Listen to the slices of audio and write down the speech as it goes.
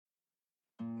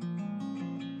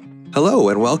Hello,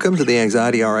 and welcome to the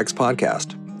Anxiety RX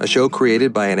podcast, a show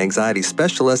created by an anxiety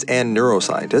specialist and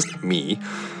neuroscientist, me,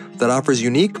 that offers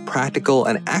unique, practical,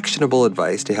 and actionable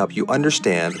advice to help you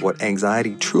understand what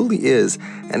anxiety truly is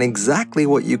and exactly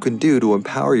what you can do to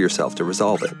empower yourself to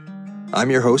resolve it.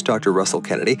 I'm your host, Dr. Russell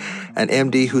Kennedy, an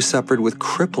MD who suffered with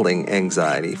crippling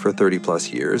anxiety for 30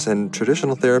 plus years, and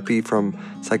traditional therapy from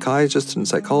psychiatrists and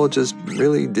psychologists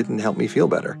really didn't help me feel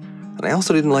better. And I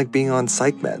also didn't like being on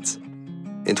psych meds.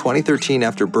 In 2013,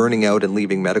 after burning out and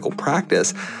leaving medical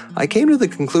practice, I came to the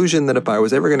conclusion that if I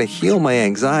was ever going to heal my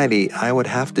anxiety, I would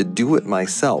have to do it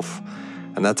myself.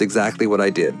 And that's exactly what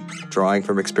I did, drawing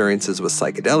from experiences with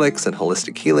psychedelics and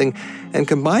holistic healing, and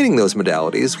combining those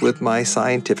modalities with my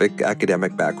scientific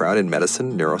academic background in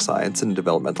medicine, neuroscience, and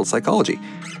developmental psychology.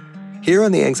 Here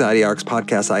on the Anxiety RX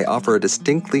podcast, I offer a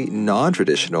distinctly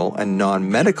non-traditional and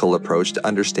non-medical approach to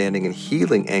understanding and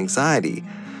healing anxiety.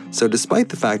 So despite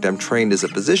the fact I'm trained as a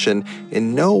physician,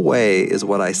 in no way is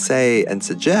what I say and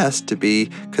suggest to be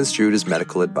construed as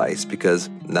medical advice, because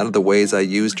none of the ways I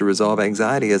use to resolve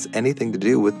anxiety has anything to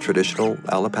do with traditional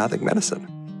allopathic medicine.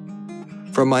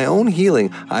 From my own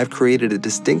healing, I've created a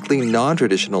distinctly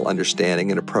non-traditional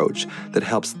understanding and approach that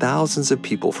helps thousands of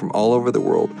people from all over the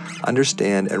world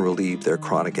understand and relieve their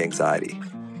chronic anxiety.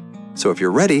 So if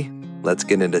you're ready, let's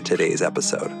get into today's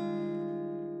episode.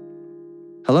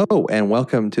 Hello, and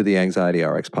welcome to the Anxiety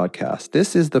RX podcast.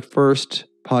 This is the first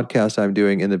podcast I'm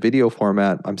doing in the video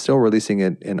format. I'm still releasing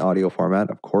it in audio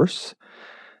format, of course,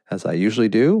 as I usually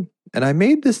do. And I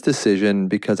made this decision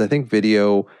because I think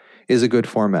video is a good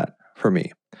format for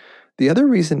me. The other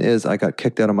reason is I got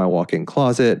kicked out of my walk-in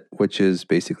closet, which is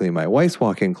basically my wife's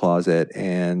walk-in closet,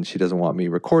 and she doesn't want me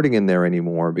recording in there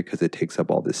anymore because it takes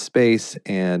up all this space.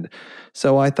 And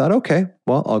so I thought, okay,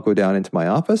 well, I'll go down into my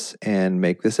office and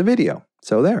make this a video.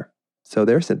 So there,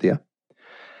 Cynthia.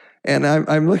 And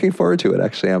I'm looking forward to it,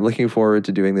 actually. I'm looking forward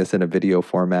to doing this in a video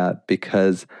format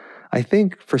because I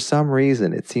think for some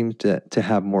reason it seems to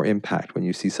have more impact when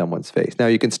you see someone's face. Now,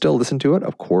 you can still listen to it,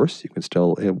 of course.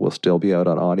 It will still be out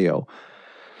on audio.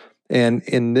 And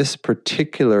in this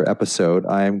particular episode,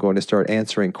 I am going to start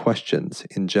answering questions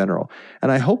in general.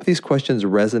 And I hope these questions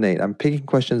resonate. I'm picking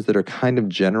questions that are kind of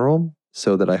general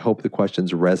so that I hope the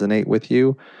questions resonate with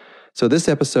you. So this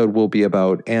episode will be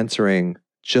about answering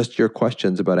just your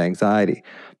questions about anxiety.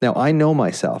 Now, I know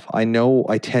myself. I know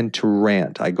I tend to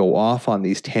rant. I go off on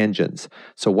these tangents.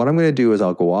 So what I'm going to do is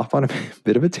I'll go off on a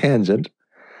bit of a tangent,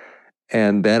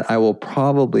 and then I will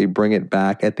probably bring it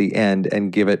back at the end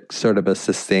and give it sort of a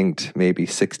succinct, maybe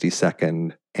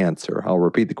 60-second answer. I'll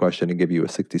repeat the question and give you a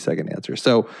 60-second answer.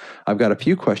 So I've got a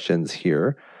few questions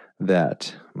here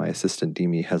that my assistant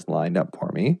Demi has lined up for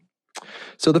me.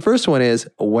 So the first one is,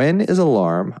 when is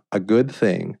alarm a good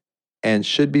thing and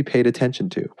should be paid attention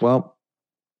to? Well,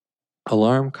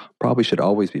 alarm probably should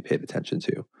always be paid attention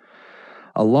to.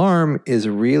 Alarm is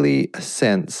really a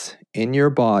sense in your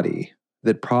body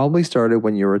that probably started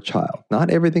when you were a child.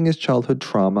 Not everything is childhood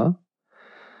trauma,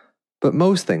 but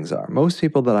most things are. Most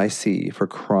people that I see for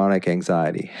chronic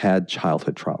anxiety had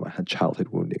childhood trauma, had childhood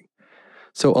wounding.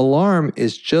 So alarm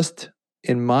is just,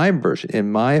 in my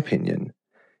opinion,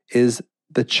 is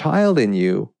the child in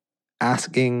you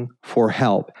asking for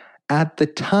help at the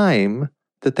time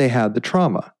that they had the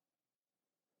trauma,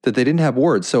 that they didn't have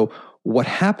words. So what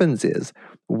happens is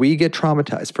we get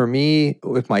traumatized. For me,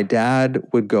 if my dad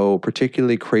would go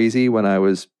particularly crazy when I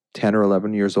was 10 or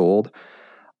 11 years old,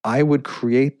 I would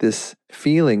create this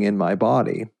feeling in my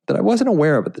body that I wasn't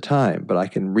aware of at the time, but I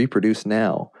can reproduce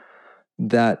now,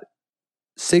 that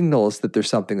signals that there's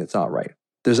something that's not right.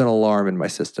 There's an alarm in my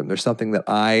system. There's something that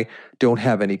I don't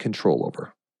have any control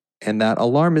over. And that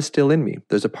alarm is still in me.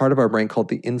 There's a part of our brain called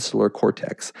the insular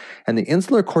cortex. And the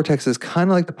insular cortex is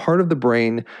kind of like the part of the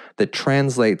brain that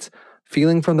translates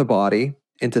feeling from the body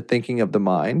into thinking of the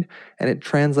mind. And it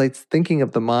translates thinking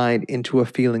of the mind into a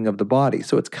feeling of the body.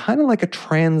 So it's kind of like a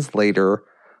translator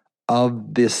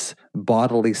of this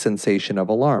bodily sensation of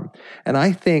alarm. And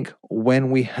I think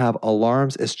when we have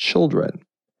alarms as children,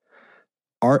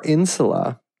 our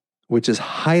insula, which is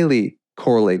highly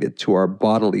correlated to our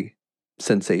bodily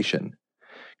sensation,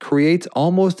 creates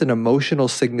almost an emotional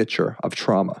signature of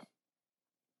trauma.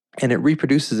 And it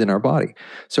reproduces in our body.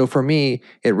 So for me,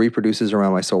 it reproduces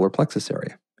around my solar plexus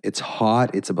area. It's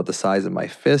hot. It's about the size of my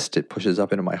fist. It pushes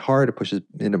up into my heart. It pushes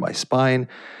into my spine.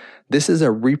 This is a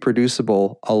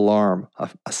reproducible alarm,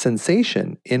 a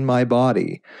sensation in my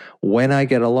body when I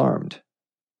get alarmed.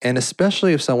 And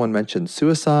especially if someone mentions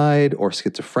suicide or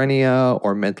schizophrenia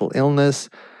or mental illness,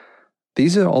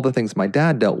 these are all the things my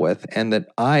dad dealt with and that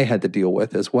I had to deal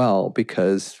with as well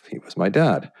because he was my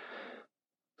dad.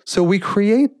 So we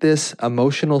create this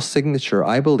emotional signature,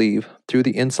 I believe, through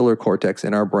the insular cortex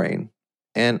in our brain.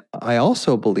 And I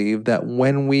also believe that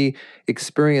when we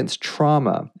experience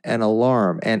trauma and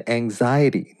alarm and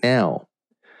anxiety now,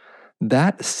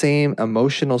 that same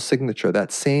emotional signature,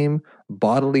 that same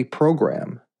bodily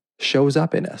program shows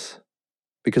up in us.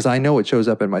 Because I know it shows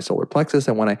up in my solar plexus.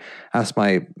 And when I ask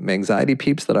my anxiety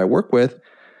peeps that I work with,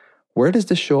 where does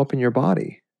this show up in your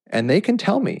body? And they can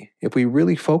tell me if we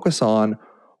really focus on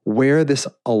where this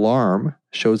alarm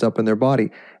shows up in their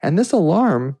body. And this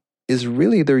alarm is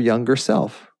really their younger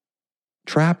self,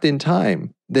 trapped in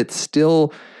time, that's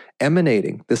still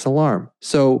emanating this alarm.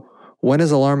 So when is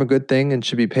alarm a good thing and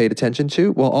should be paid attention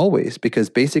to? Well, always,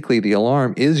 because basically the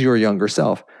alarm is your younger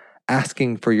self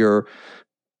asking for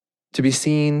to be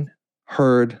seen,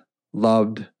 heard,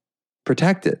 loved,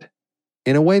 protected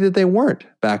in a way that they weren't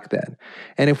back then.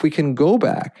 And if we can go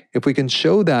back, if we can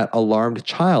show that alarmed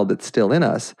child that's still in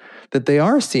us, that they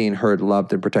are seen, heard,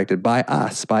 loved, and protected by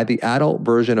us, by the adult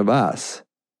version of us,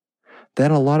 then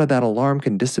a lot of that alarm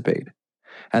can dissipate.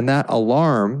 And that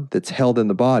alarm that's held in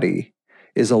the body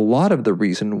is a lot of the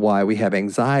reason why we have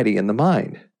anxiety in the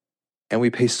mind. And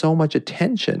we pay so much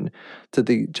attention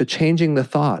to changing the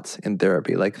thoughts in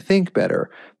therapy, like think better,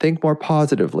 think more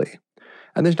positively.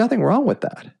 And there's nothing wrong with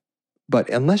that. But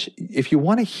if you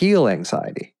want to heal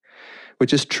anxiety,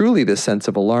 which is truly this sense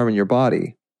of alarm in your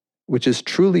body, which is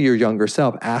truly your younger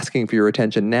self asking for your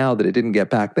attention now that it didn't get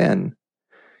back then,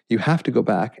 you have to go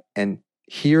back and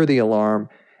hear the alarm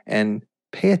and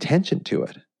pay attention to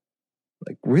it.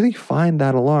 Like really find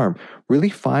that alarm, really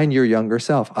find your younger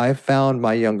self. I've found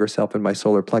my younger self in my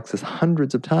solar plexus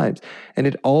hundreds of times, and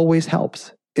it always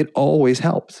helps. It always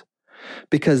helps.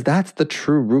 Because that's the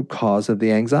true root cause of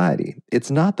the anxiety. It's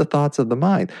not the thoughts of the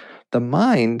mind. The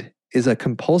mind is a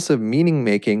compulsive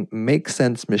meaning-making,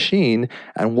 make-sense machine,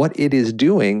 and what it is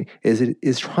doing is it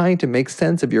is trying to make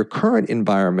sense of your current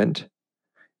environment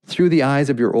through the eyes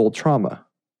of your old trauma.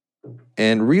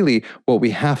 And really, what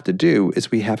we have to do is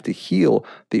we have to heal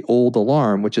the old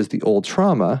alarm, which is the old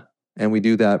trauma. And we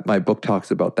do that, my book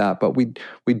talks about that, but we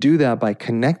do that by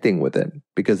connecting with it,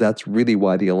 because that's really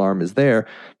why the alarm is there.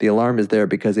 The alarm is there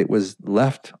because it was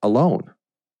left alone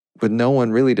with no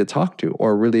one really to talk to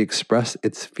or really express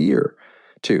its fear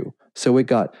to. So it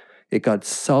got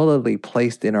solidly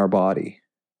placed in our body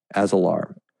as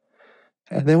alarm.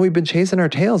 And then we've been chasing our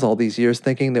tails all these years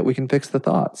thinking that we can fix the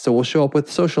thoughts. So we'll show up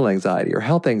with social anxiety or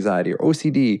health anxiety or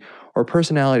OCD or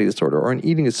personality disorder or an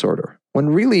eating disorder, when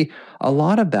really a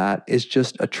lot of that is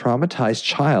just a traumatized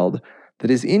child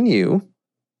that is in you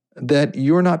that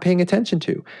you're not paying attention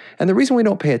to. And the reason we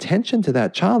don't pay attention to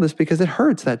that child is because it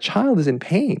hurts. That child is in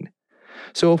pain.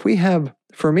 So if we have,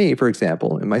 for me, for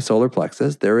example, in my solar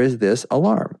plexus, there is this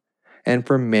alarm. And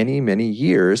for many, many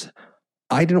years,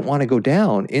 I didn't want to go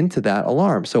down into that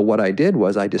alarm. So what I did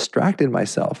was I distracted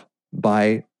myself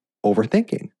by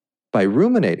overthinking, by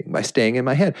ruminating, by staying in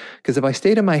my head. Because if I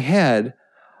stayed in my head,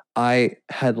 I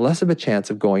had less of a chance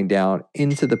of going down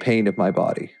into the pain of my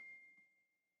body.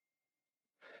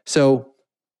 So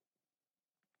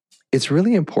it's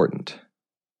really important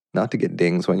not to get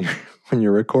dings when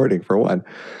you're recording, for one,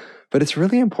 but it's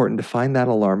really important to find that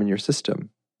alarm in your system.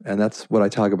 And that's what I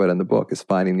talk about in the book, is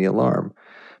finding the alarm.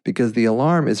 Because the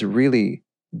alarm is really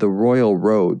the royal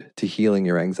road to healing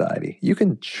your anxiety. You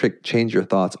can change your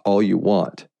thoughts all you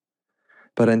want,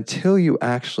 but until you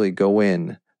actually go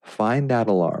in, find that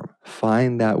alarm,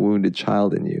 find that wounded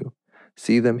child in you,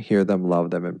 see them, hear them,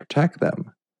 love them, and protect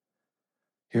them,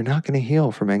 you're not going to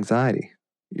heal from anxiety.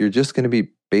 You're just going to be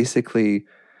basically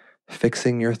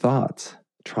fixing your thoughts,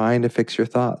 trying to fix your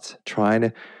thoughts, trying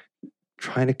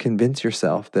to convince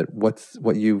yourself that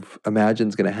what you've imagined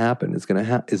is going to happen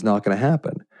is not going to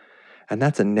happen. And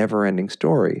that's a never-ending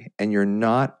story. And you're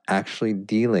not actually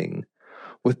dealing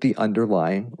with the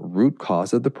underlying root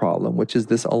cause of the problem, which is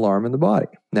this alarm in the body.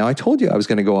 Now, I told you I was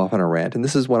going to go off on a rant, and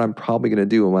this is what I'm probably going to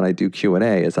do when I do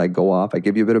Q&A. As I go off, I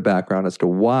give you a bit of background as to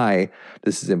why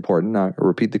this is important. I'll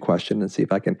repeat the question and see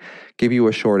if I can give you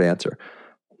a short answer.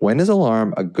 When is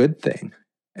alarm a good thing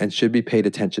and should be paid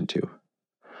attention to?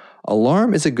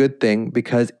 Alarm is a good thing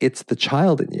because it's the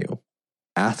child in you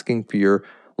asking for your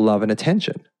love and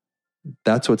attention.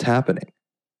 That's what's happening.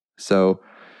 So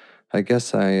I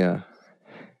guess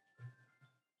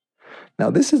now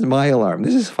this is my alarm.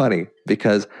 This is funny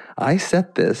because I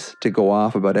set this to go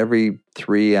off about every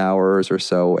 3 hours or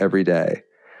so every day.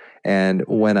 And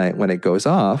when it goes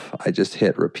off, I just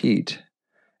hit repeat.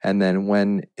 And then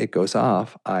when it goes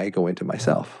off, I go into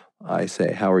myself. I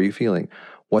say, how are you feeling?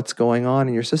 What's going on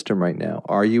in your system right now?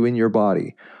 Are you in your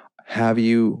body? Have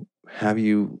you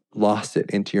lost it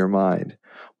into your mind?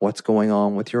 what's going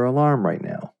on with your alarm right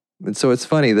now? And so it's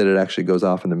funny that it actually goes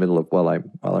off in the middle of while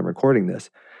I'm recording this.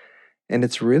 And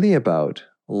it's really about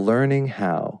learning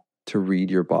how to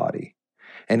read your body.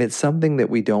 And it's something that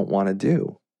we don't want to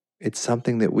do. It's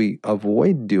something that we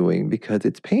avoid doing because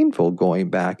it's painful going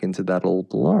back into that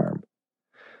old alarm.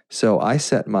 So I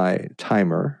set my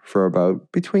timer for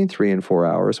about between 3 and 4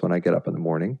 hours when I get up in the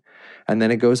morning. And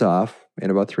then it goes off in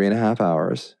about 3.5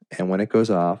 hours. And when it goes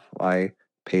off, I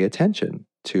pay attention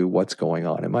to what's going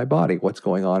on in my body, what's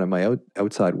going on in my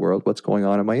outside world, what's going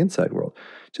on in my inside world,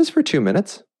 just for 2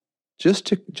 minutes, just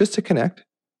to connect,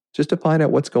 just to find out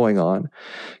what's going on.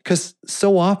 Because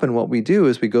so often what we do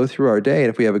is we go through our day, and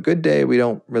if we have a good day, we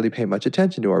don't really pay much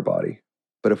attention to our body.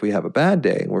 But if we have a bad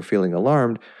day and we're feeling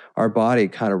alarmed, our body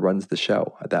kind of runs the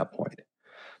show at that point.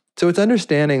 So it's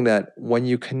understanding that when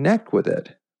you connect with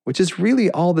it, which is really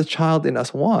all the child in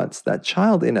us wants, that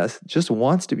child in us just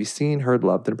wants to be seen, heard,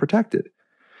 loved, and protected.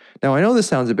 Now, I know this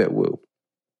sounds a bit woo,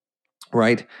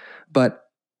 right? But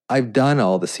I've done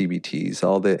all the CBTs,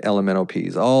 all the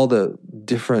LMNOPs, all the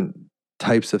different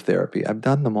types of therapy. I've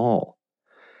done them all.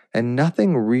 And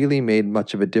nothing really made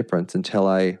much of a difference until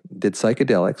I did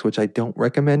psychedelics, which I don't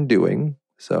recommend doing.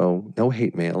 So no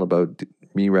hate mail about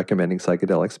me recommending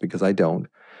psychedelics because I don't.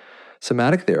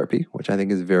 Somatic therapy, which I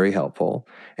think is very helpful,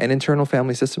 and internal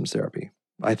family systems therapy.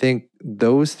 I think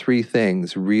those three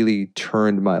things really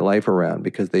turned my life around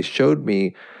because they showed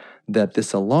me that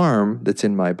this alarm that's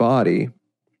in my body,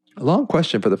 long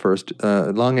answer for the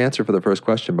first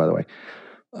question, by the way.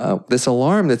 This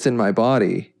alarm that's in my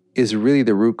body is really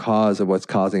the root cause of what's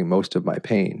causing most of my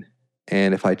pain.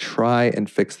 And if I try and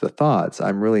fix the thoughts,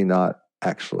 I'm really not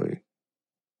actually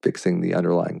fixing the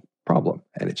underlying problem,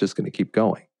 and it's just going to keep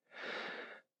going.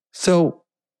 So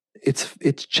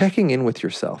it's checking in with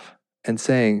yourself and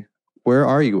saying, where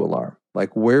are you, alarm?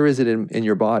 Like, where is it in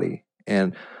your body?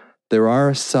 And there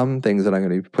are some things that I'm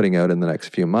going to be putting out in the next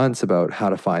few months about how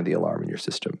to find the alarm in your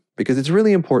system, because it's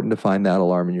really important to find that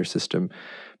alarm in your system,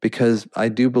 because I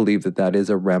do believe that that is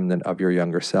a remnant of your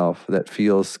younger self that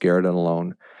feels scared and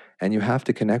alone, and you have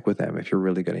to connect with them if you're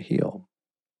really going to heal.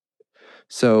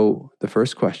 So the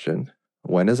first question,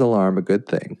 when is alarm a good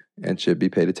thing and should be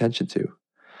paid attention to?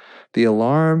 The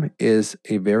alarm is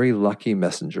a very lucky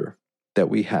messenger that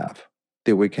we have,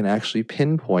 that we can actually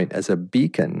pinpoint as a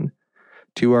beacon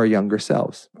to our younger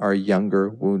selves, our younger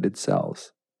wounded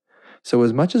selves. So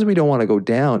as much as we don't want to go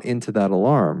down into that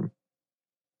alarm,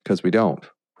 because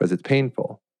it's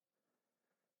painful,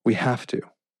 we have to.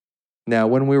 Now,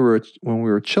 when we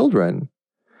were children,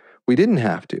 we didn't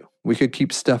have to. We could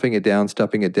keep stuffing it down,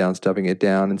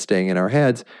 and staying in our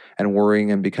heads and worrying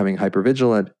and becoming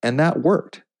hypervigilant, and that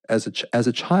worked. As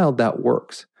a child, that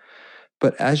works.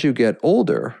 But as you get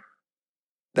older,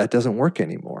 that doesn't work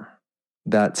anymore.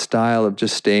 That style of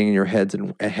just staying in your head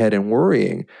and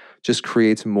worrying just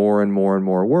creates more and more and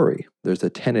more worry. There's a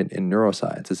tenet in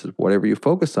neuroscience. This is whatever you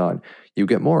focus on, you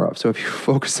get more of. So if you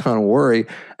focus on worry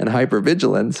and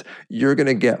hypervigilance, you're going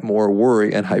to get more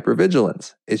worry and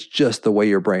hypervigilance. It's just the way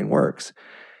your brain works.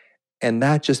 And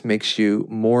that just makes you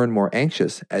more and more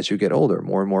anxious as you get older,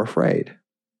 more and more afraid.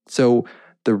 So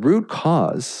the root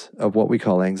cause of what we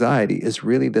call anxiety is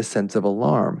really this sense of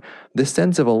alarm. This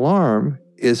sense of alarm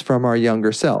is from our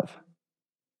younger self.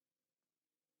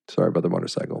 Sorry about the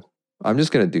motorcycle. I'm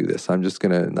just going to do this. I'm not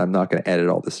going to edit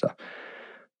all this stuff.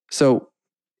 So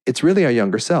it's really our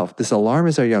younger self. This alarm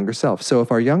is our younger self. So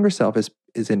if our younger self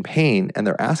is in pain and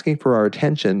they're asking for our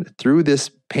attention through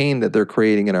this pain that they're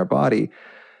creating in our body,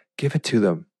 give it to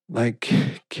them.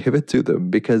 Give it to them,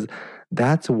 because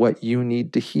that's what you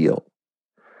need to heal.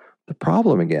 The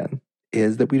problem, again,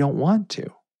 is that we don't want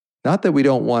to. Not that we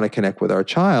don't want to connect with our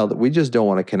child, we just don't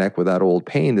want to connect with that old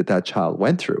pain that child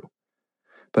went through.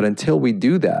 But until we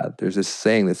do that, there's this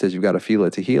saying that says you've got to feel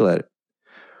it to heal it.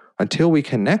 Until we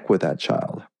connect with that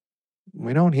child,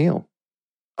 we don't heal.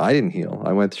 I didn't heal.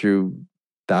 I went through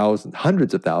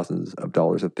hundreds of thousands of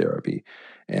dollars of therapy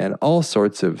and all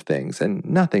sorts of things, and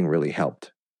nothing really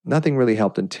helped. Nothing really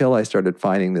helped until I started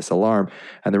finding this alarm.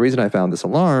 And the reason I found this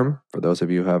alarm, for those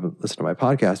of you who haven't listened to my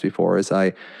podcast before, is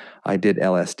I did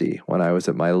LSD when I was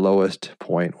at my lowest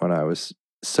point, when I was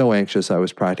so anxious I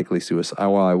was practically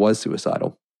suicidal. Well, I was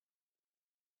suicidal.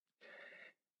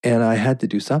 And I had to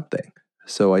do something.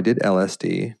 So I did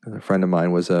LSD. A friend of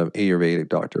mine was an Ayurvedic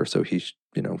doctor, so he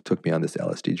took me on this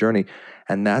LSD journey.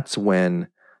 And that's when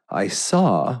I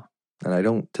saw,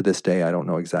 and to this day, I don't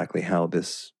know exactly how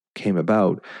this came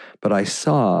about, but I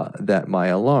saw that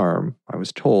I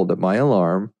was told that my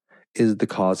alarm is the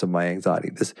cause of my anxiety.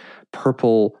 This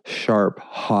purple, sharp,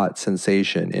 hot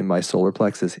sensation in my solar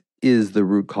plexus is the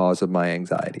root cause of my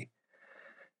anxiety.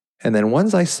 And then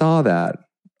once I saw that,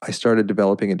 I started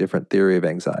developing a different theory of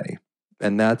anxiety.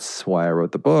 And that's why I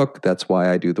wrote the book. That's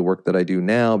why I do the work that I do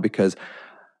now, because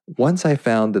once I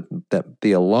found that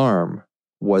the alarm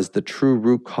was the true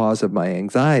root cause of my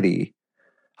anxiety,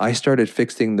 I started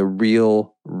fixing the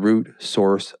real root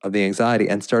source of the anxiety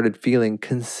and started feeling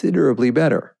considerably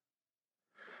better.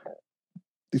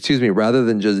 Rather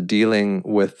than just dealing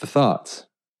with the thoughts,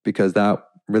 because that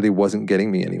really wasn't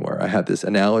getting me anywhere. I have this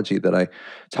analogy that I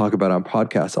talk about on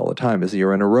podcasts all the time is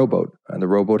you're in a rowboat and the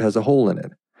rowboat has a hole in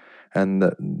it and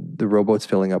the rowboat's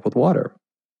filling up with water.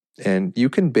 And you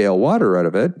can bail water out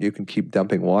of it. You can keep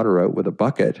dumping water out with a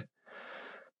bucket,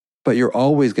 but you're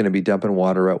always going to be dumping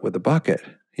water out with a bucket.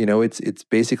 It's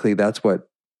basically that's what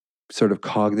sort of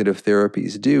cognitive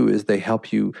therapies do is they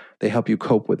help you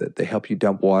cope with it. They help you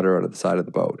dump water out of the side of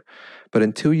the boat. But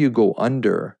until you go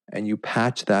under and you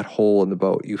patch that hole in the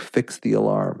boat, you fix the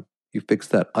alarm, you fix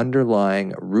that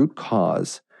underlying root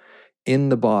cause in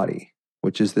the body,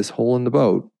 which is this hole in the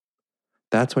boat,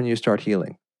 that's when you start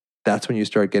healing. That's when you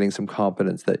start getting some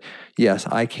confidence that, yes,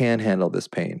 I can handle this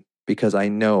pain because I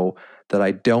know that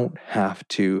I don't have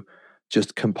to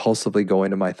just compulsively go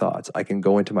into my thoughts. I can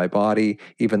go into my body,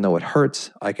 even though it hurts,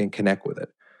 I can connect with it.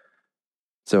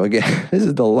 So again, this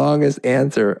is the longest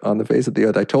answer on the face of the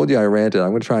earth. I told you I ranted.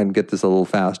 I'm going to try and get this a little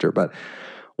faster, but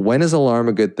when is alarm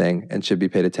a good thing and should be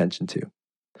paid attention to?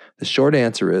 The short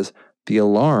answer is the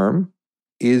alarm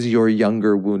is your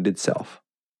younger wounded self.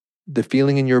 The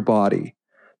feeling in your body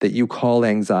that you call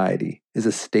anxiety is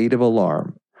a state of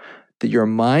alarm that your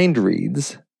mind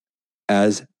reads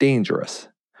as dangerous.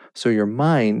 So your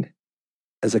mind,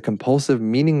 as a compulsive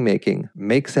meaning-making,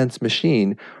 make-sense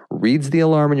machine, reads the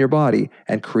alarm in your body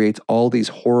and creates all these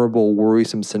horrible,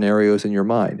 worrisome scenarios in your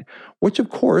mind, which of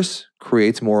course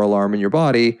creates more alarm in your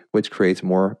body, which creates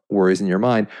more worries in your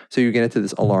mind. So you get into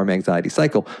this alarm anxiety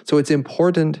cycle. So it's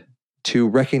important to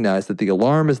recognize that the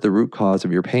alarm is the root cause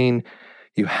of your pain.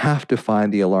 You have to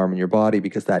find the alarm in your body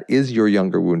because that is your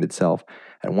younger wounded self.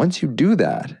 And once you do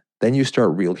that, then you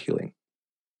start real healing.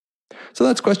 So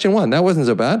that's question one. That wasn't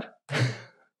so bad.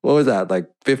 What was that, like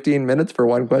 15 minutes for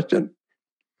one question?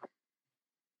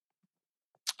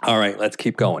 All right, let's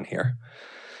keep going here.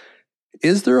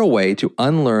 Is there a way to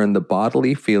unlearn the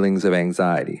bodily feelings of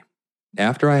anxiety?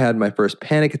 After I had my first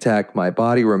panic attack, my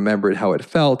body remembered how it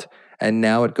felt, and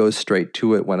now it goes straight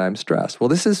to it when I'm stressed. Well,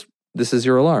 this is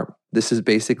your alarm. This is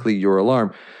basically your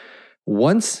alarm.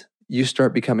 Once you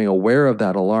start becoming aware of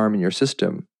that alarm in your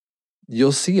system,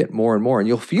 you'll see it more and more and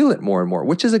you'll feel it more and more,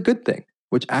 which is a good thing,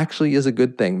 which actually is a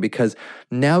good thing because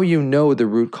now you know the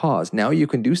root cause. Now you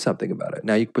can do something about it.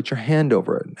 Now you can put your hand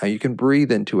over it. Now you can breathe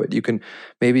into it. You can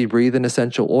maybe breathe in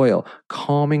essential oil.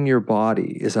 Calming your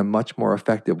body is a much more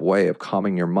effective way of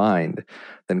calming your mind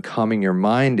than calming your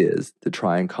mind is to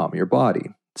try and calm your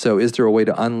body. So is there a way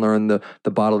to unlearn the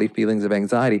bodily feelings of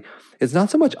anxiety? It's not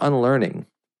so much unlearning,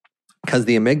 because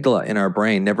the amygdala in our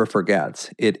brain never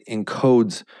forgets. It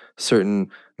encodes certain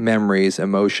memories,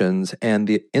 emotions, and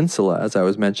the insula, as I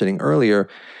was mentioning earlier,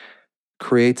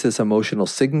 creates this emotional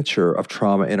signature of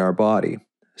trauma in our body.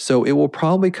 So it will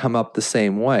probably come up the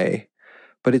same way,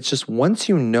 but it's just once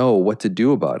you know what to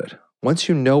do about it, once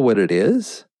you know what it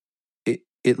is,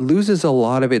 it loses a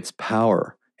lot of its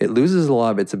power. It loses a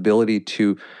lot of its ability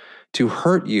to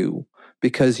hurt you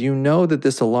because you know that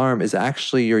this alarm is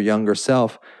actually your younger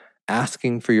self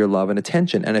asking for your love and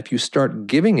attention. And if you start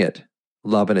giving it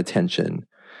love and attention,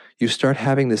 you start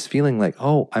having this feeling like,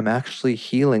 oh, I'm actually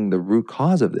healing the root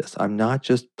cause of this. I'm not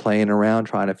just playing around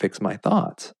trying to fix my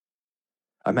thoughts.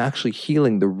 I'm actually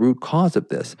healing the root cause of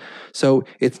this. So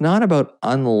it's not about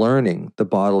unlearning the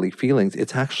bodily feelings.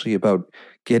 It's actually about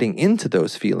getting into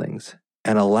those feelings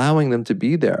and allowing them to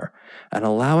be there and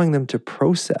allowing them to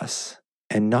process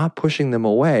and not pushing them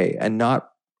away and not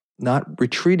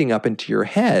retreating up into your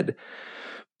head.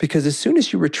 Because as soon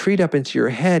as you retreat up into your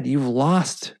head, you've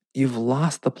lost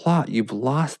the plot. You've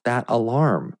lost that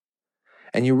alarm.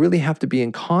 And you really have to be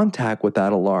in contact with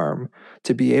that alarm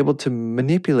to be able to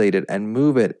manipulate it and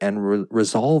move it and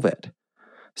resolve it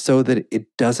so that it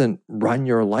doesn't run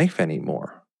your life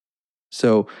anymore.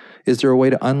 So is there a way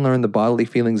to unlearn the bodily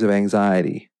feelings of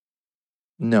anxiety?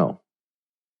 No.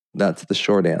 That's the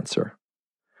short answer.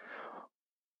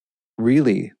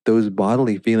 Really, those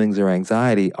bodily feelings or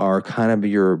anxiety are kind of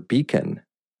your beacon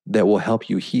that will help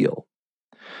you heal.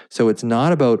 So it's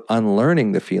not about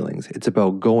unlearning the feelings. It's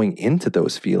about going into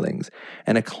those feelings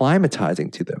and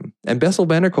acclimatizing to them. And Bessel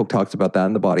van der Kolk talks about that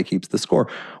in The Body Keeps the Score.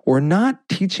 We're not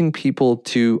teaching people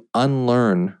to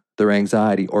unlearn their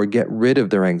anxiety or get rid of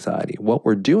their anxiety. What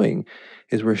we're doing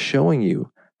is we're showing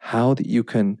you how that you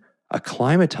can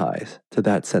acclimatize to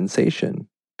that sensation.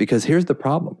 Because here's the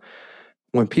problem.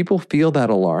 When people feel that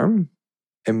alarm,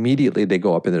 immediately they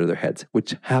go up into their heads,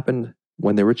 which happened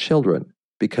when they were children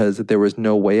because there was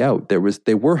no way out. They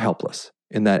were helpless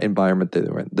in that environment they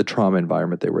were in, the trauma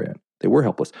environment they were in. They were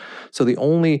helpless. So the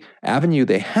only avenue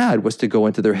they had was to go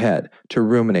into their head, to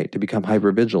ruminate, to become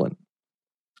hypervigilant.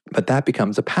 But that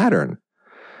becomes a pattern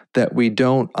that we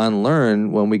don't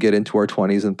unlearn when we get into our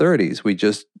 20s and 30s. We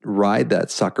just ride that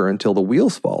sucker until the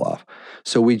wheels fall off.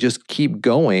 So we just keep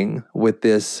going with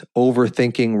this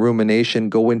overthinking, rumination,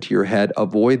 go into your head,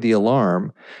 avoid the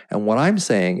alarm. And what I'm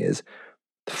saying is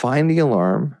find the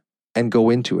alarm and go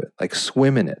into it, like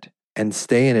swim in it and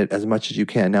stay in it as much as you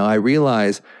can. Now, I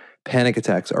realize panic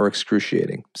attacks are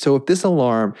excruciating. So if this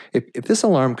alarm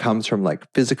comes from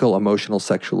like physical, emotional,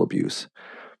 sexual abuse,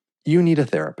 you need a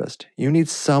therapist. You need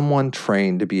someone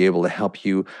trained to be able to help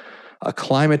you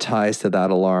acclimatize to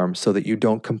that alarm so that you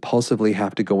don't compulsively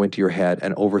have to go into your head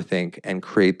and overthink and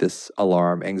create this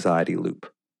alarm anxiety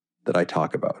loop that I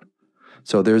talk about.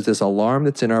 So there's this alarm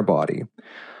that's in our body.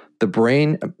 The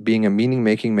brain, being a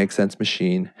meaning-making, make sense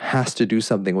machine, has to do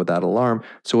something with that alarm.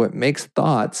 So it makes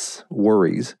thoughts,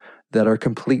 worries, that are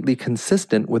completely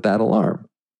consistent with that alarm.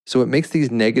 So it makes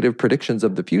these negative predictions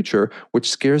of the future, which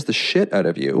scares the shit out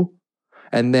of you.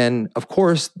 And then, of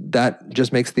course, that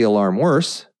just makes the alarm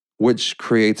worse, which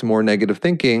creates more negative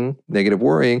thinking, negative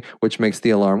worrying, which makes the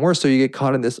alarm worse. So you get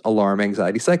caught in this alarm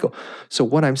anxiety cycle. So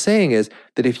what I'm saying is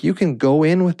that if you can go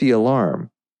in with the alarm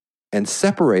and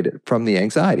separate it from the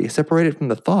anxiety, separate it from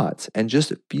the thoughts, and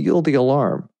just feel the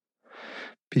alarm,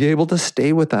 be able to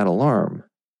stay with that alarm,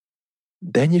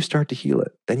 then you start to heal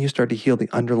it. Then you start to heal the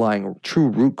underlying true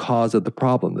root cause of the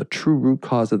problem, the true root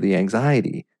cause of the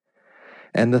anxiety.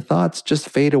 And the thoughts just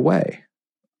fade away.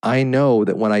 I know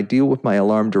that when I deal with my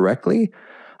alarm directly,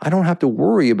 I don't have to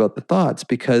worry about the thoughts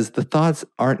because the thoughts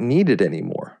aren't needed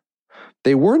anymore.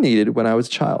 They were needed when I was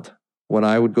a child. When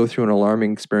I would go through an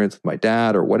alarming experience with my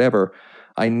dad or whatever,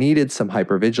 I needed some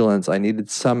hypervigilance. I needed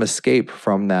some escape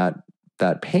from that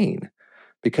pain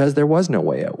because there was no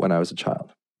way out when I was a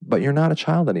child. But you're not a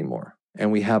child anymore.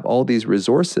 And we have all these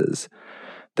resources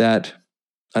that,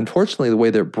 unfortunately, the way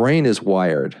their brain is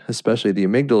wired, especially the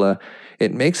amygdala,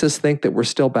 it makes us think that we're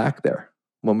still back there.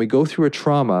 When we go through a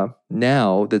trauma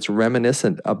now that's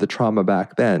reminiscent of the trauma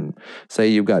back then, say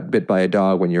you got bit by a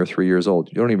dog when you're 3 years old,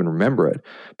 you don't even remember it,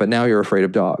 but now you're afraid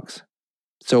of dogs.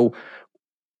 So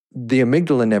the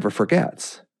amygdala never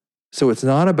forgets. So it's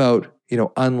not about,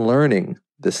 unlearning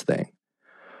this thing.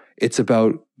 It's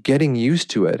about getting used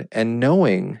to it and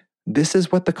knowing this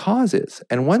is what the cause is.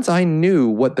 And once I knew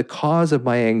what the cause of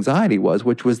my anxiety was,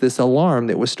 which was this alarm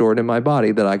that was stored in my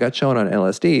body that I got shown on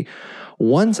LSD,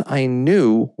 once I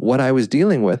knew what I was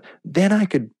dealing with, then I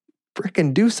could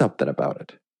frickin' do something about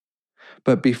it.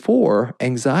 But before,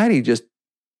 anxiety just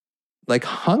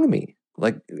hung me.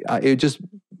 It just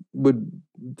would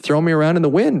throw me around in the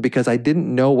wind because I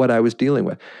didn't know what I was dealing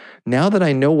with. Now that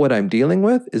I know what I'm dealing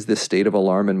with is this state of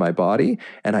alarm in my body,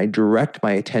 and I direct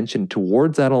my attention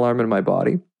towards that alarm in my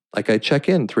body, like I check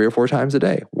in 3 or 4 times a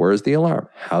day. Where's the alarm?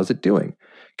 How's it doing?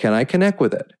 Can I connect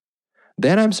with it?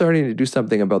 Then I'm starting to do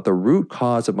something about the root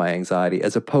cause of my anxiety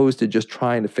as opposed to just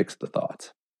trying to fix the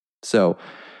thoughts. So,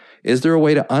 is there a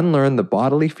way to unlearn the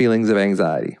bodily feelings of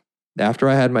anxiety? After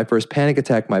I had my first panic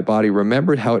attack, my body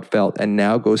remembered how it felt and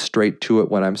now goes straight to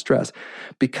it when I'm stressed.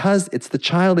 Because it's the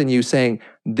child in you saying,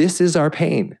 this is our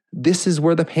pain. This is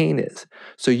where the pain is.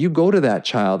 So you go to that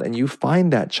child and you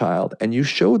find that child and you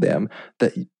show them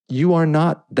that you're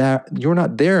not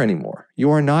there anymore. You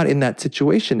are not in that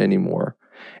situation anymore.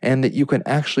 And that you can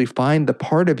actually find the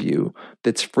part of you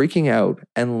that's freaking out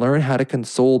and learn how to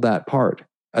console that part.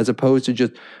 As opposed to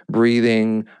just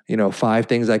breathing, 5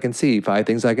 things I can see, 5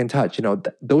 things I can touch.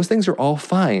 Those things are all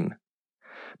fine,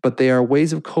 but they are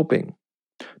ways of coping.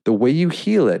 The way you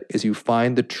heal it is you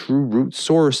find the true root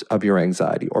source of your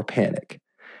anxiety or panic,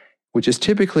 which is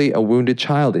typically a wounded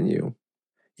child in you.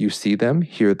 You see them,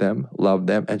 hear them, love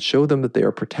them, and show them that they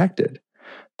are protected.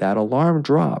 That alarm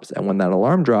drops, and when that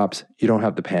alarm drops, you don't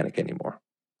have the panic anymore.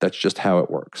 That's just how it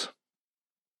works.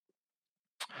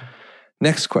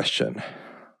 Next question.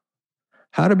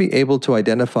 How to be able to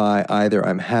identify either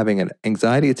I'm having an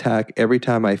anxiety attack every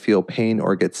time I feel pain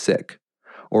or get sick,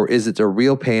 or is it a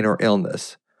real pain or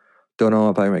illness? Don't know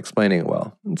if I'm explaining it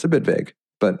well. It's a bit vague,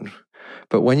 but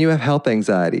when you have health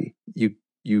anxiety,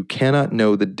 you cannot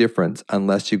know the difference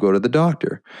unless you go to the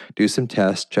doctor, do some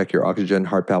tests, check your oxygen,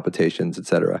 heart palpitations,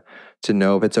 etc., to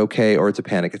know if it's okay or it's a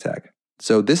panic attack.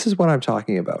 So this is what I'm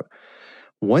talking about.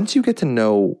 Once you get to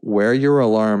know where your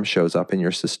alarm shows up in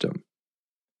your system,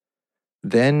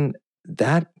 then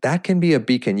that can be a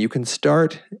beacon. You can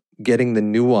start getting the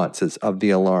nuances of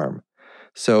the alarm.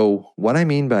 So what I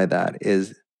mean by that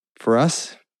is, for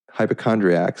us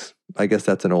hypochondriacs, I guess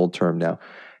that's an old term now,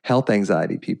 health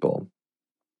anxiety people,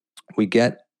 we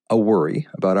get a worry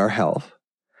about our health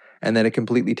and then it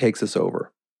completely takes us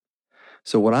over.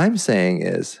 So what I'm saying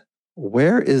is,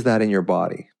 where is that in your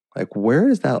body? Like, where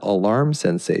is that alarm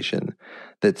sensation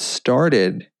that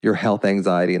started your health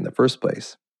anxiety in the first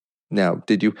place? Now,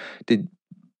 do you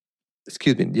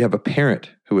have a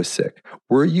parent who was sick?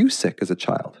 Were you sick as a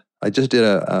child? I just did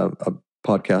a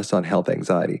podcast on health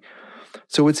anxiety.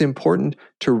 So it's important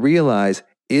to realize,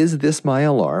 is this my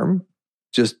alarm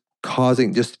just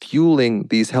fueling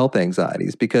these health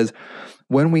anxieties? Because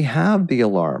when we have the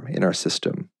alarm in our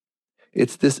system,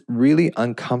 it's this really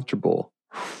uncomfortable,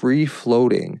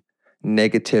 free-floating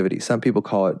negativity. Some people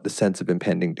call it the sense of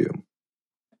impending doom.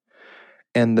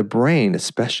 And the brain,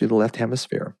 especially the left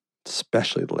hemisphere,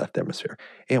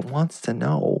 it wants to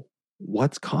know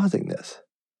what's causing this.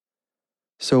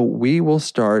 So we will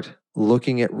start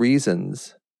looking at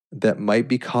reasons that might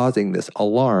be causing this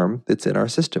alarm that's in our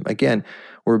system. Again,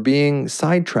 we're being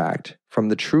sidetracked from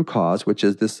the true cause, which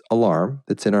is this alarm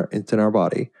that's in our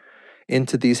body,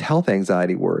 into these health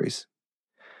anxiety worries.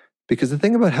 Because the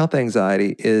thing about health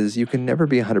anxiety is you can never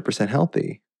be 100%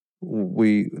 healthy.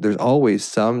 There's always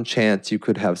some chance you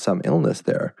could have some illness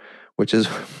there, which is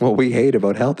what we hate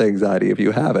about health anxiety if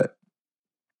you have it.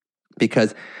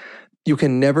 Because you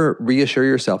can never reassure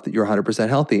yourself that you're 100%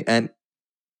 healthy. And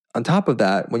on top of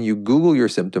that, when you Google your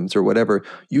symptoms or whatever,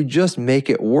 you just make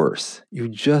it worse. You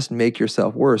just make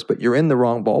yourself worse, but you're in the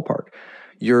wrong ballpark.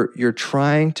 You're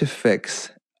trying to fix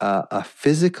a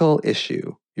physical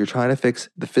issue. You're trying to fix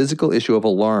the physical issue of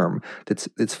alarm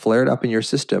that's flared up in your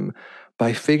system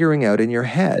by figuring out in your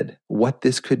head what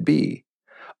this could be.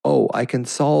 Oh, I can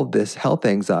solve this health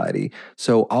anxiety,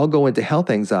 so I'll go into health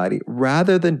anxiety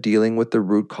rather than dealing with the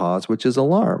root cause, which is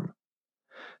alarm.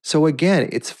 So again,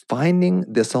 it's finding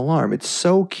this alarm. It's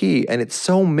so key and it's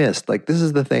so missed. Like, this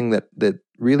is the thing that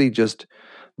really just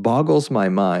boggles my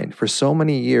mind. For so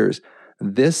many years,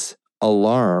 this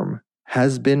alarm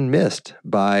has been missed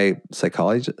by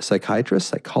psychiatrists,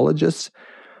 psychologists,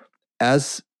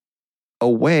 as a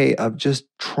way of just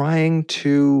trying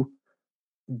to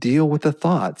deal with the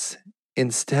thoughts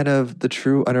instead of the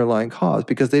true underlying cause,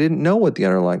 because they didn't know what the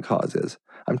underlying cause is.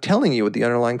 I'm telling you what the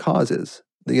underlying cause is.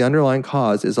 The underlying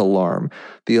cause is alarm.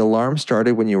 The alarm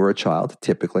started when you were a child,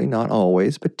 typically, not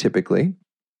always, but typically.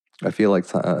 I feel like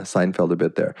Seinfeld a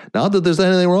bit there. Not that there's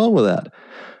anything wrong with that,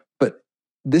 but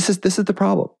this is the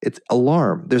problem. It's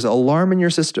alarm. There's alarm in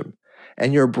your system.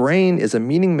 And your brain is a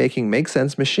meaning-making,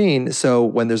 make-sense machine. So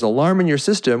when there's alarm in your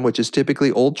system, which is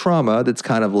typically old trauma that's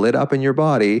kind of lit up in your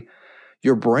body,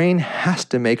 your brain has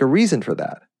to make a reason for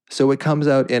that. So it comes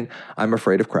out in, I'm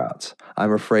afraid of crowds.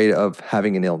 I'm afraid of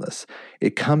having an illness.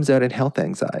 It comes out in health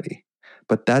anxiety.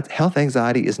 But that health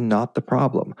anxiety is not the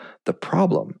problem. The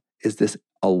problem is this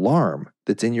alarm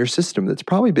that's in your system, that's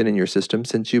probably been in your system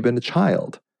since you've been a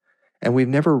child. And we've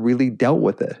never really dealt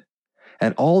with it.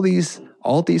 And all these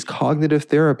cognitive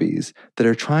therapies that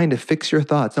are trying to fix your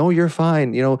thoughts. Oh, you're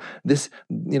fine. This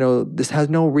has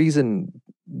no reason.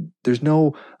 There's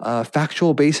no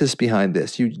factual basis behind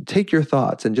this. You take your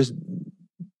thoughts and just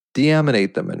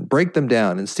deaminate them and break them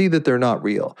down and see that they're not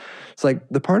real. It's like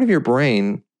the part of your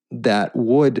brain that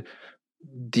would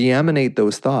deaminate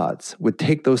those thoughts, would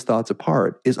take those thoughts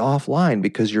apart, is offline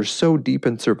because you're so deep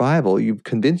in survival. You've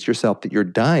convinced yourself that you're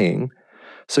dying.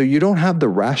 So you don't have the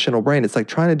rational brain. It's like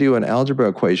trying to do an algebra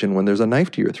equation when there's a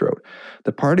knife to your throat.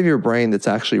 The part of your brain that's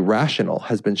actually rational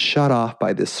has been shut off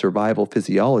by this survival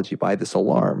physiology, by this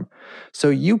alarm. So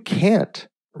you can't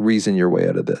reason your way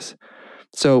out of this.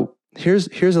 So here's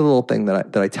a little thing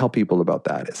that I tell people about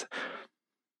that is,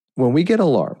 when we get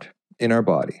alarmed in our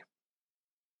body,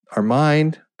 our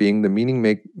mind, being the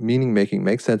meaning-making,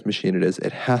 make-sense machine it is,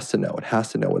 it has to know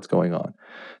what's going on.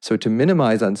 So to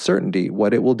minimize uncertainty,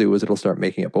 what it will do is it'll start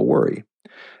making up a worry.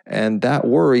 And that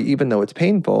worry, even though it's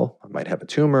painful, I might have a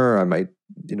tumor, I might,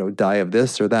 die of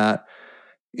this or that,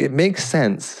 it makes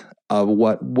sense of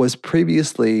what was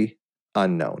previously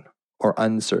unknown or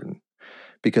uncertain.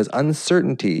 Because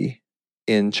uncertainty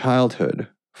in childhood,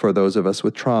 for those of us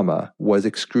with trauma, was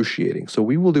excruciating. So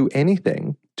we will do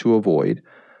anything to avoid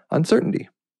uncertainty.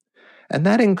 And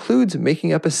that includes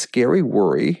making up a scary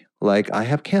worry like, I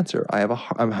have cancer,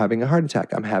 I'm having a heart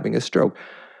attack, I'm having a stroke.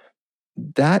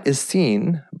 That is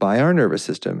seen by our nervous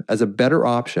system as a better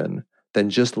option than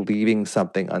just leaving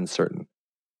something uncertain,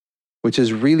 which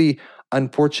is really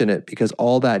unfortunate because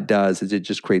all that does is it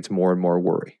just creates more and more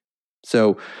worry.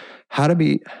 So How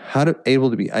to able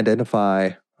to be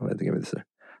identify,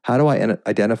 how do I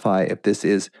identify if this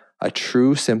is a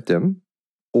true symptom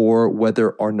or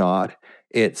whether or not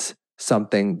it's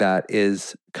something that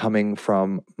is coming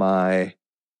from my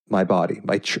body,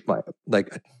 like,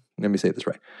 let me say this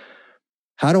right.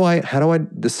 How do I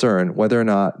discern whether or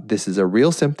not this is a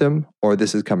real symptom or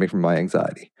this is coming from my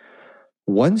anxiety?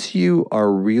 Once you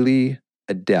are really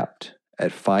adept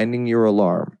at finding your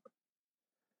alarm,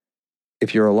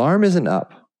 if your alarm isn't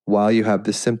up while you have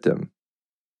this symptom,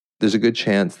 there's a good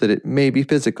chance that it may be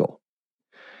physical.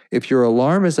 If your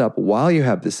alarm is up while you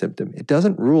have this symptom, it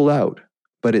doesn't rule out,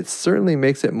 but it certainly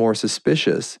makes it more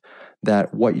suspicious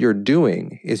that what you're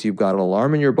doing is you've got an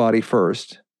alarm in your body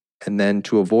first, and then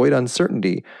to avoid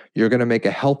uncertainty, you're going to make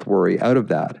a health worry out of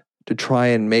that to try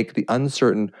and make the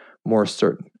uncertain more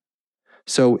certain.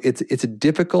 So it's a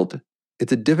difficult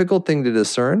thing to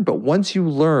discern, but once you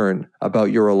learn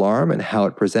about your alarm and how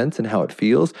it presents and how it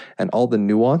feels and all the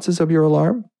nuances of your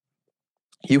alarm,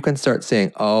 you can start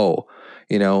saying, oh,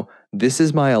 this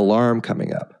is my alarm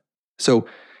coming up. So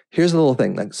here's a little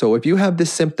thing. So if you have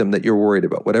this symptom that you're worried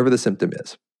about, whatever the symptom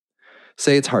is,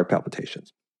 say it's heart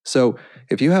palpitations. So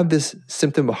if you have this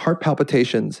symptom of heart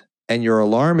palpitations and your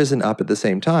alarm isn't up at the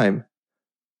same time,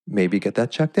 maybe get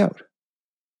that checked out.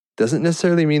 Doesn't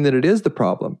necessarily mean that it is the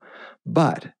problem,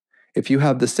 but if you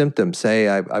have the symptom, say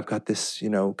I've got this,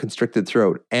 constricted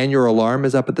throat, and your alarm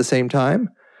is up at the same time,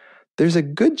 there's a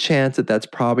good chance that that's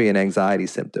probably an anxiety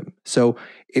symptom. So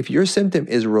if your symptom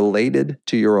is related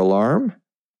to your alarm,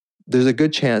 there's a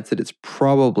good chance that it's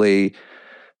probably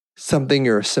something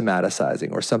you're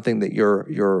somaticizing or something that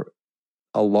your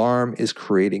alarm is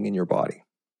creating in your body.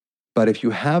 But if you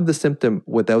have the symptom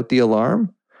without the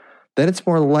alarm, then it's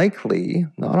more likely,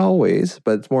 not always,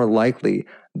 but it's more likely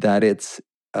that it's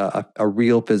a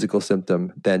real physical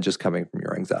symptom than just coming from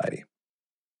your anxiety.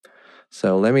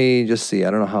 So let me just see.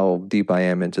 I don't know how deep I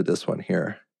am into this one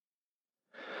here.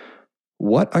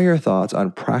 What are your thoughts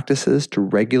on practices to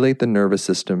regulate the nervous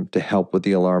system to help with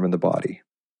the alarm in the body?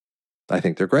 I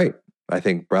think they're great. I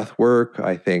think breath work.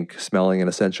 I think smelling an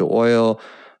essential oil.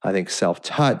 I think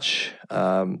self-touch,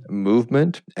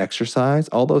 movement, exercise,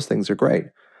 all those things are great.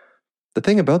 The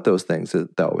thing about those things,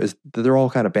 though, is that they're all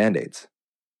kind of Band-Aids.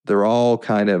 They're all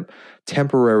kind of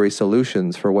temporary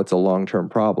solutions for what's a long-term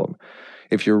problem.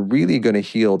 If you're really going to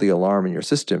heal the alarm in your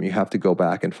system, you have to go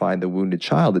back and find the wounded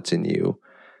child that's in you,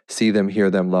 see them, hear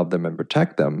them, love them, and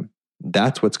protect them.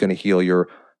 That's what's going to heal your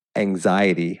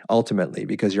anxiety ultimately,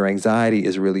 because your anxiety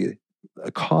is really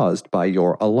caused by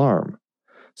your alarm.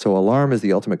 So alarm is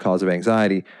the ultimate cause of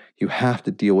anxiety. You have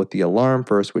to deal with the alarm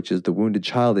first, which is the wounded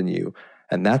child in you.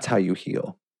 And that's how you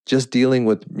heal. Just dealing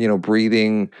with,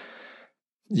 breathing,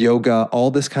 yoga, all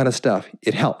this kind of stuff,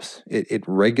 it helps. It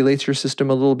regulates your system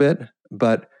a little bit,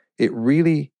 but it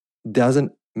really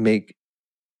doesn't make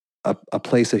a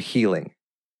place of healing.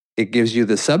 It gives you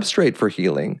the substrate for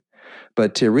healing,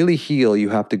 but to really heal, you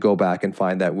have to go back and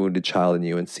find that wounded child in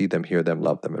you and see them, hear them,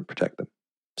 love them, and protect them.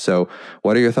 So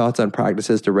what are your thoughts on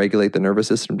practices to regulate the nervous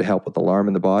system to help with alarm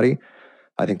in the body?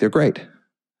 I think they're great.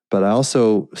 But I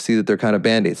also see that they're kind of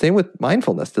Band-Aids. Same with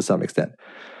mindfulness to some extent.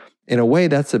 In a way,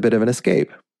 that's a bit of an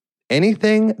escape.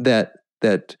 Anything that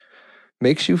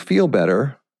makes you feel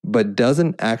better, but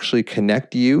doesn't actually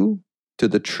connect you to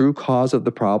the true cause of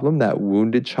the problem, that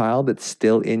wounded child that's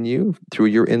still in you, through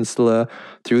your insula,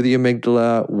 through the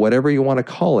amygdala, whatever you want to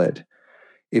call it,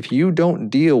 if you don't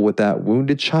deal with that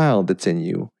wounded child that's in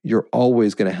you, you're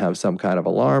always going to have some kind of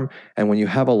alarm. And when you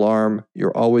have alarm,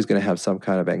 you're always going to have some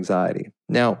kind of anxiety.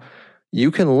 Now, you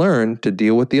can learn to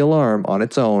deal with the alarm on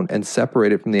its own and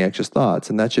separate it from the anxious thoughts.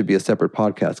 And that should be a separate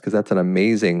podcast because that's an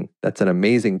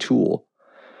amazing tool.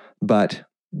 But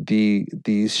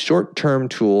these short-term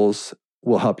tools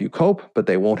will help you cope, but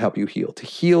they won't help you heal. To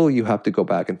heal, you have to go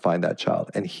back and find that child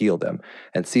and heal them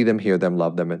and see them, hear them,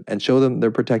 love them, and show them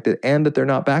they're protected and that they're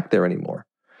not back there anymore.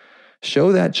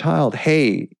 Show that child,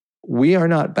 hey, we are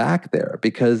not back there,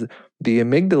 because the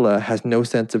amygdala has no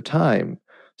sense of time.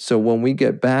 So when we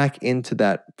get back into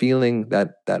that feeling,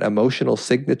 that emotional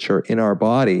signature in our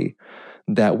body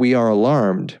that we are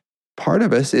alarmed, part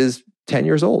of us is 10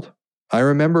 years old. I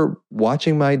remember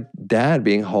watching my dad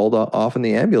being hauled off in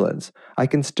the ambulance. I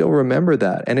can still remember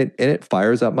that. And it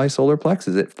fires up my solar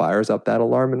plexus. It fires up that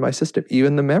alarm in my system,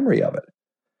 even the memory of it.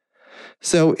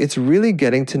 So it's really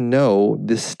getting to know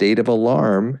this state of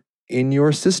alarm in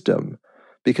your system,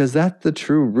 because that's the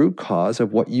true root cause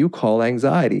of what you call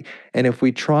anxiety. And if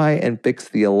we try and fix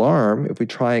the alarm, if we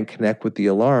try and connect with the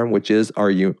alarm, which is our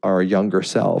younger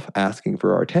self asking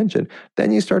for our attention,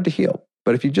 then you start to heal.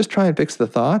 But if you just try and fix the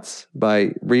thoughts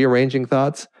by rearranging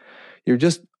thoughts, you're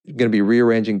just going to be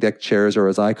rearranging deck chairs, or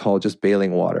as I call, just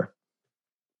bailing water.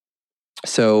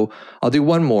 So I'll do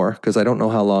one more because I don't know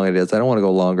how long it is. I don't want to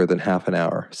go longer than half an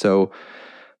hour. So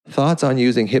thoughts on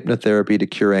using hypnotherapy to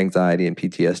cure anxiety and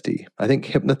PTSD. I think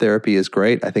hypnotherapy is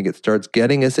great. I think it starts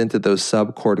getting us into those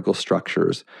subcortical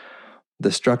structures,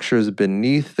 the structures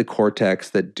beneath the cortex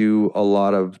that do a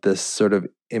lot of this sort of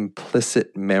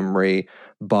implicit memory,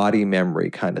 body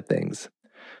memory kind of things.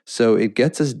 So it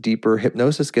gets us deeper.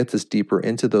 Hypnosis gets us deeper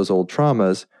into those old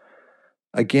traumas.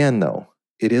 Again, though,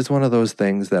 it is one of those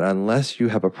things that unless you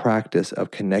have a practice of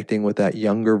connecting with that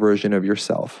younger version of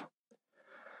yourself,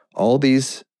 all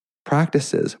these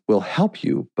practices will help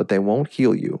you, but they won't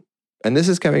heal you. And this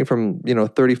is coming from,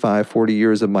 35, 40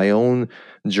 years of my own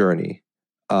journey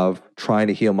of trying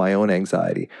to heal my own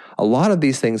anxiety. A lot of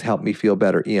these things helped me feel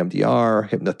better. EMDR,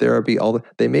 hypnotherapy,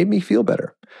 they made me feel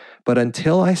better. But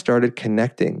until I started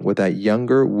connecting with that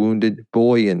younger wounded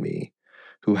boy in me,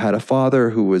 who had a father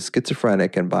who was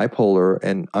schizophrenic and bipolar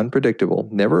and unpredictable,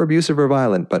 never abusive or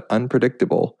violent, but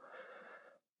unpredictable,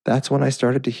 that's when I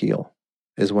started to heal,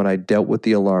 is when I dealt with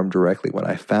the alarm directly, when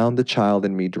I found the child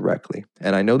in me directly.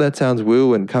 And I know that sounds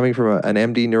woo, and coming from an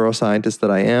MD neuroscientist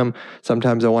that I am,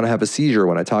 sometimes I want to have a seizure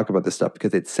when I talk about this stuff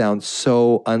because it sounds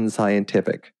so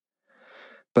unscientific.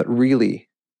 But really,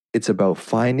 it's about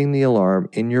finding the alarm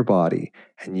in your body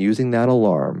and using that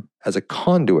alarm as a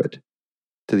conduit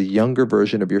to the younger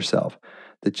version of yourself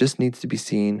that just needs to be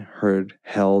seen, heard,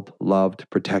 held, loved,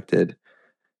 protected,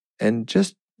 and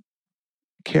just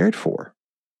cared for.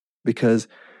 Because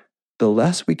the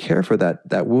less we care for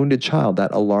that wounded child,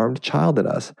 that alarmed child in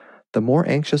us, the more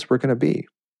anxious we're going to be.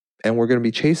 And we're going to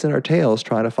be chasing our tails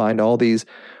trying to find all these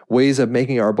ways of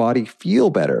making our body feel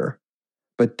better,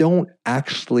 but don't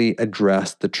actually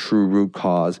address the true root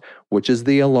cause, which is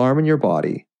the alarm in your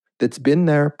body that's been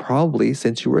there probably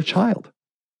since you were a child.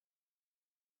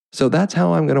 So that's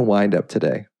how I'm going to wind up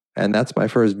today. And that's my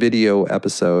first video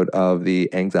episode of the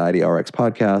Anxiety RX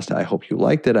podcast. I hope you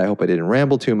liked it. I hope I didn't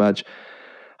ramble too much.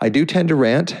 I do tend to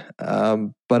rant,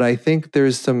 but I think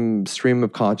there's some stream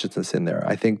of consciousness in there.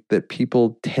 I think that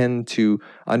people tend to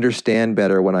understand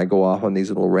better when I go off on these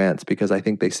little rants because I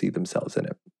think they see themselves in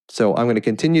it. So I'm going to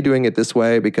continue doing it this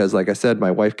way because, like I said,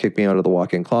 my wife kicked me out of the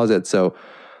walk-in closet. So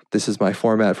this is my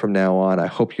format from now on. I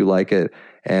hope you like it,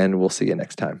 and we'll see you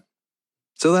next time.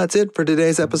 So that's it for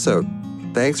today's episode.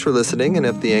 Thanks for listening, and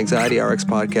if the Anxiety RX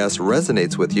podcast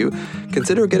resonates with you,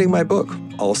 consider getting my book,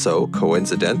 also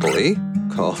coincidentally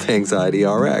called Anxiety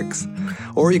RX.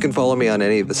 Or you can follow me on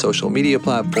any of the social media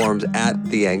platforms at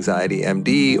The Anxiety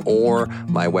MD or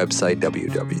my website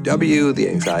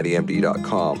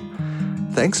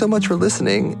www.theanxietymd.com. Thanks so much for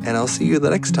listening, and I'll see you the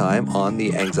next time on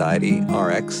the Anxiety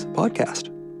RX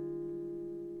podcast.